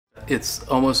it's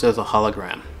almost as a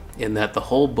hologram, in that the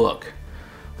whole book,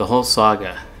 the whole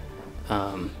saga,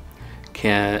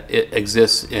 it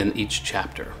exists in each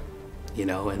chapter, you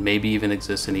know, and maybe even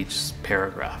exists in each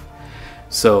paragraph.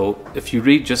 So if you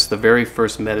read just the very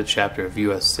first MetaChapter of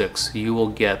US6, you will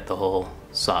get the whole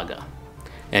saga,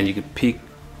 and you can peek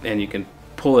and you can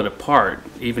pull it apart,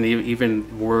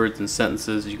 even words and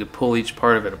sentences. You could pull each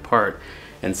part of it apart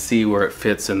and see where it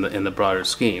fits in the broader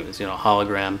scheme. As you know,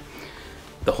 hologram,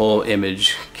 the whole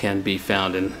image can be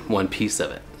found in one piece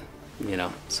of it, you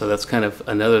know. So that's kind of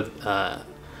another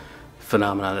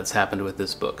phenomenon that's happened with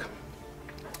this book.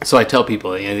 So I tell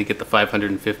people, you know, you get the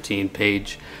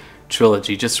 515-page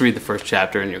trilogy, just read the first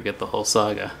chapter and you'll get the whole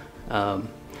saga.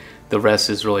 The rest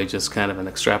is really just kind of an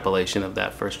extrapolation of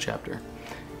that first chapter.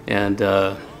 And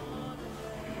so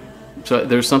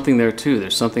there's something there too.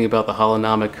 There's something about the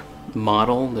holonomic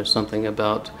model. There's something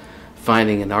about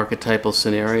finding an archetypal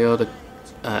scenario to,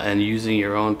 and using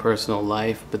your own personal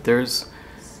life. But there's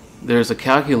a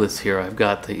calculus here I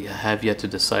have yet to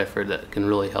decipher that can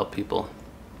really help people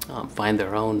find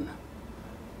their own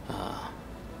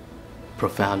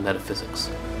profound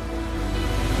metaphysics.